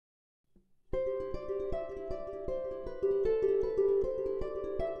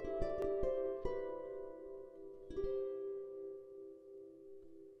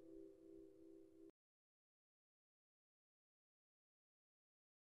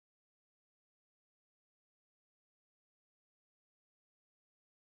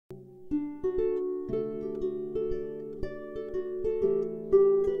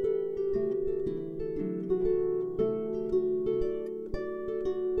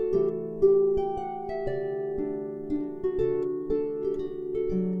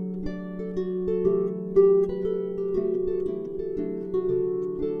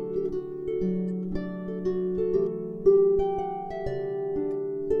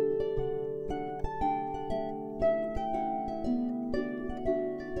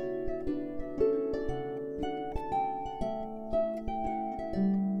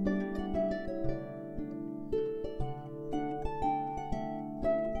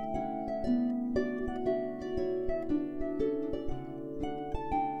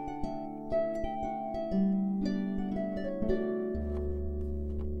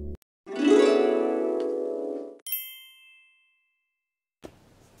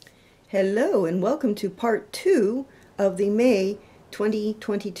Hello and welcome to part 2 of the May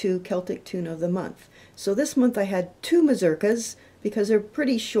 2022 Celtic Tune of the Month. So this month I had 2 mazurkas because they're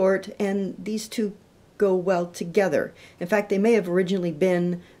pretty short and these two go well together. In fact, they may have originally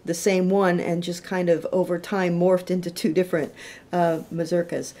been the same one and just kind of over time morphed into 2 different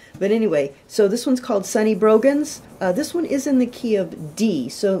mazurkas. But anyway, so this one's called Sonny Brogan's. This one is in the key of D,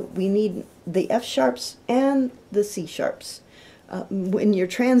 so we need the F sharps and the C sharps. When you're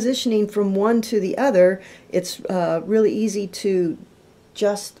transitioning from one to the other, it's really easy to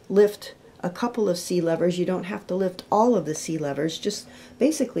just lift a couple of C levers. You don't have to lift all of the C levers, just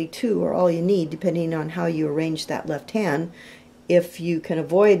basically 2 are all you need depending on how you arrange that left hand. If you can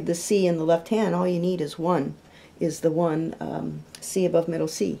avoid the C in the left hand, all you need is the one C above middle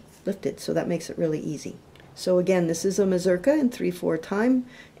C lifted, so that makes it really easy. So again, this is a mazurka in 3/4 time,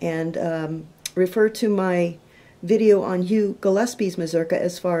 and refer to my video on Hugh Gillespie's mazurka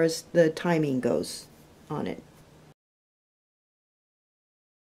as far as the timing goes on it.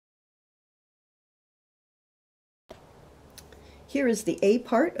 Here is the A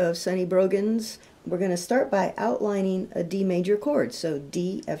part of Sonny Brogan's. We're going to start by outlining a D major chord, so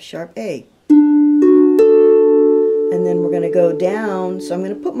D, F sharp, A. And then we're going to go down, so I'm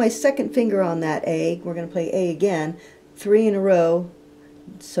going to put my second finger on that A. We're going to play A again, 3 in a row,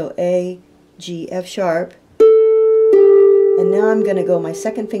 so A, G, F sharp. And now I'm going to go my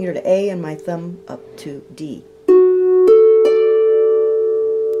second finger to A and my thumb up to D.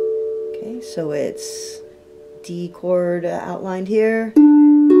 Okay, so it's D chord outlined here.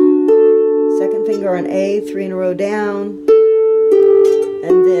 Second finger on A, 3 in a row down.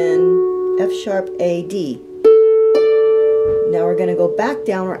 And then F sharp, A, D. Now we're going to go back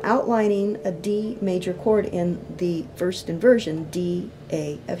down. We're outlining a D major chord in the first inversion. D,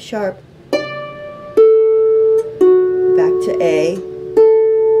 A, F sharp. Back to A,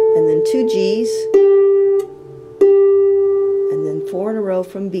 and then 2 G's, and then 4 in a row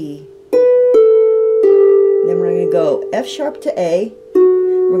from B. And then we're going to go F sharp to A.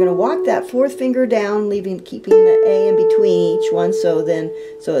 We're going to walk that 4th finger down, keeping the A in between each one. So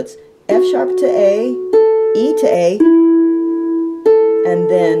it's F sharp to A, E to A, and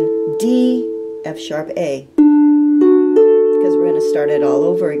then D, F sharp, A. Because we're going to start it all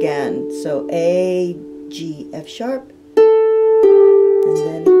over again. So A, G, F sharp. And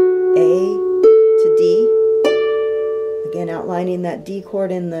then A to D, again outlining that D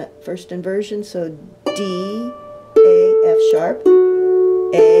chord in the first inversion, so D, A, F sharp,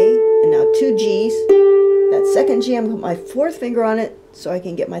 A, and now 2 G's. That second G, I'm going to put my 4th finger on it so I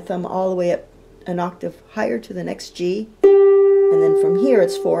can get my thumb all the way up an octave higher to the next G, and then from here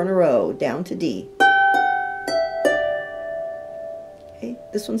it's 4 in a row, down to D. Okay,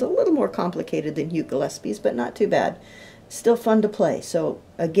 this one's a little more complicated than Hugh Gillespie's, but not too bad. Still fun to play. So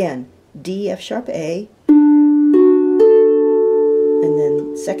again, D, F sharp, A, and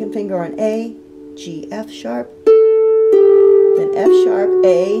then second finger on A, G, F sharp, then F sharp,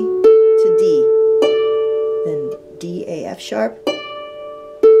 A to D, then D, A, F sharp,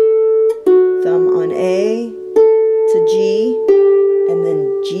 thumb on A to G, and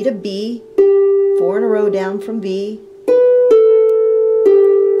then G to B, 4 in a row down from B,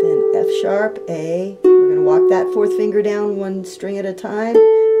 then F sharp, A. Walk that 4th finger down 1 string at a time,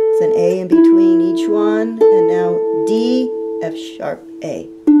 with an A in between each one, and now D, F sharp, A.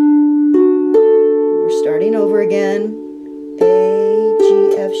 We're starting over again. A,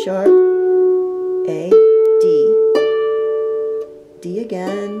 G, F sharp, A, D, D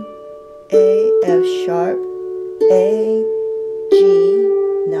again, A, F sharp, A, G.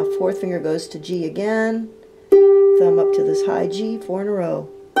 Now 4th finger goes to G again, thumb up to this high G, 4 in a row.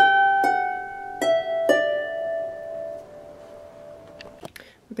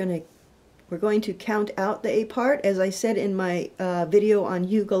 We're going to count out the A part. As I said in my video on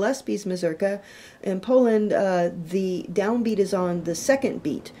Hugh Gillespie's mazurka, in Poland the downbeat is on the 2nd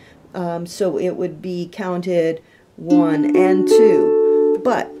beat, so it would be counted 1 and 2.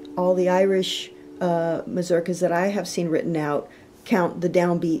 But all the Irish mazurkas that I have seen written out count the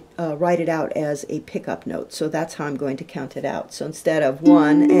downbeat, write it out as a pickup note. So that's how I'm going to count it out. So instead of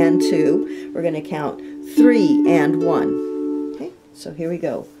 1 and 2, we're going to count 3 and 1. So here we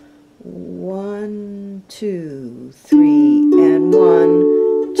go. 1, 2, 3, and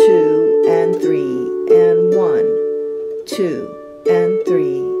 1, 2, and 3, and 1, 2, and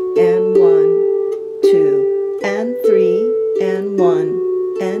 3, and 1, 2, and 3, and 1,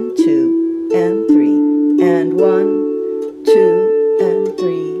 and 2, and 3, and 1, 2, and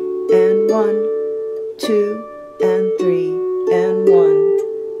 3, and 1, 2, and 3, and 1,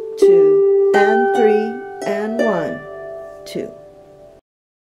 2, and 3, and 1, 2.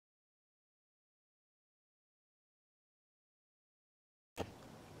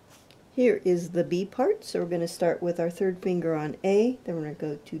 Here is the B part, so we're going to start with our third finger on A, then we're going to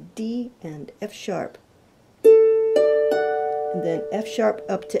go to D and F sharp, and then F sharp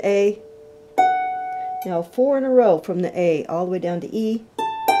up to A. Now 4 in a row from the A all the way down to E.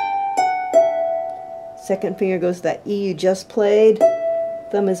 Second finger goes to that E you just played,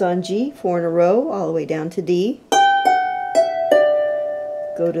 thumb is on G, 4 in a row all the way down to D.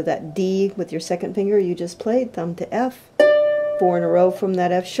 Go to that D with your second finger you just played, thumb to F, 4 in a row from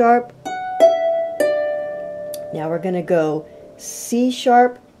that F sharp. Now we're going to go C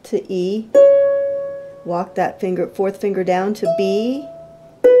sharp to E, walk that fourth finger down to B,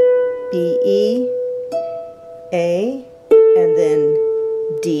 B, E, A, and then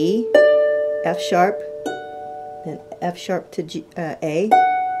D, F sharp, then F sharp to G, A,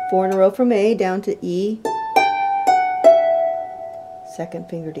 4 in a row from A down to E, second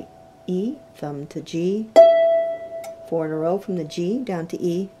finger to E, thumb to G, 4 in a row from the G down to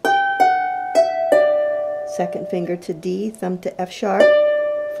E, second finger to D, thumb to F sharp,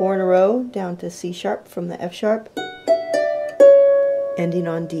 4 in a row down to C sharp from the F sharp, ending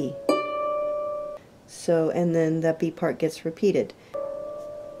on D. So, and then that B part gets repeated.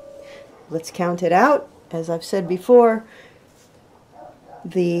 Let's count it out. As I've said before,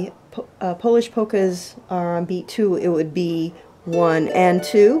 the Polish polkas are on beat 2. It would be 1 and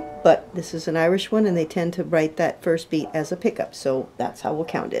 2, but this is an Irish one and they tend to write that first beat as a pickup, so that's how we'll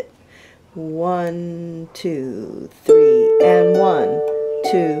count it. 1, 2, 3, and 1,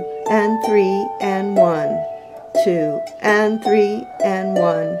 2, and 3, and 1, 2, and 3, and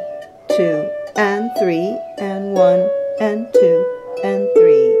 1, 2, and 3, and 1, and 2, and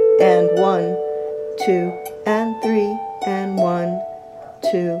 3, and 1, 2, and 3, and 1,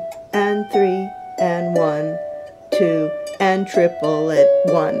 2, and 3, and 1, 2, and triplet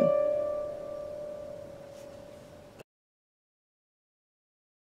 1.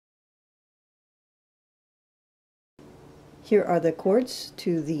 Here are the chords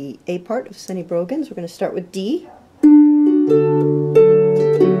to the A part of Sonny Brogan's. We're going to start with D.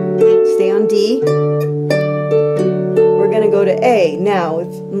 Stay on D. We're going to go to A. Now,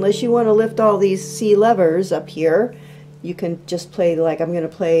 unless you want to lift all these C levers up here, you can just play like I'm going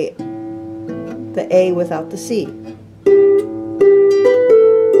to play the A without the C. And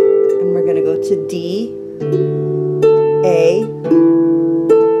we're going to go to D, A,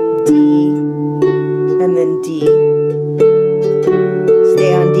 D, and then D.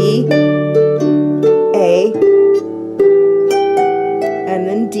 Stay on D, A, and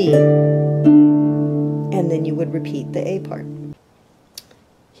then D, and then you would repeat the A part.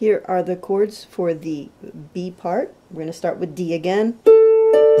 Here are the chords for the B part. We're going to start with D again.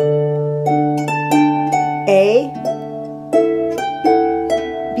 A,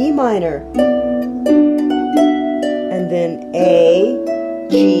 B minor, and then A,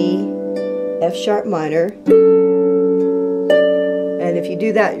 G, F sharp minor. And if you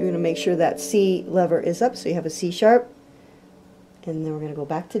do that, you're going to make sure that C lever is up, so you have a C sharp. And then we're going to go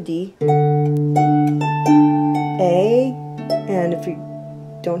back to D. A, and if you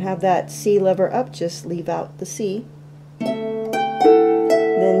don't have that C lever up, just leave out the C.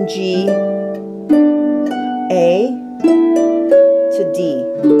 Then G, A, to D.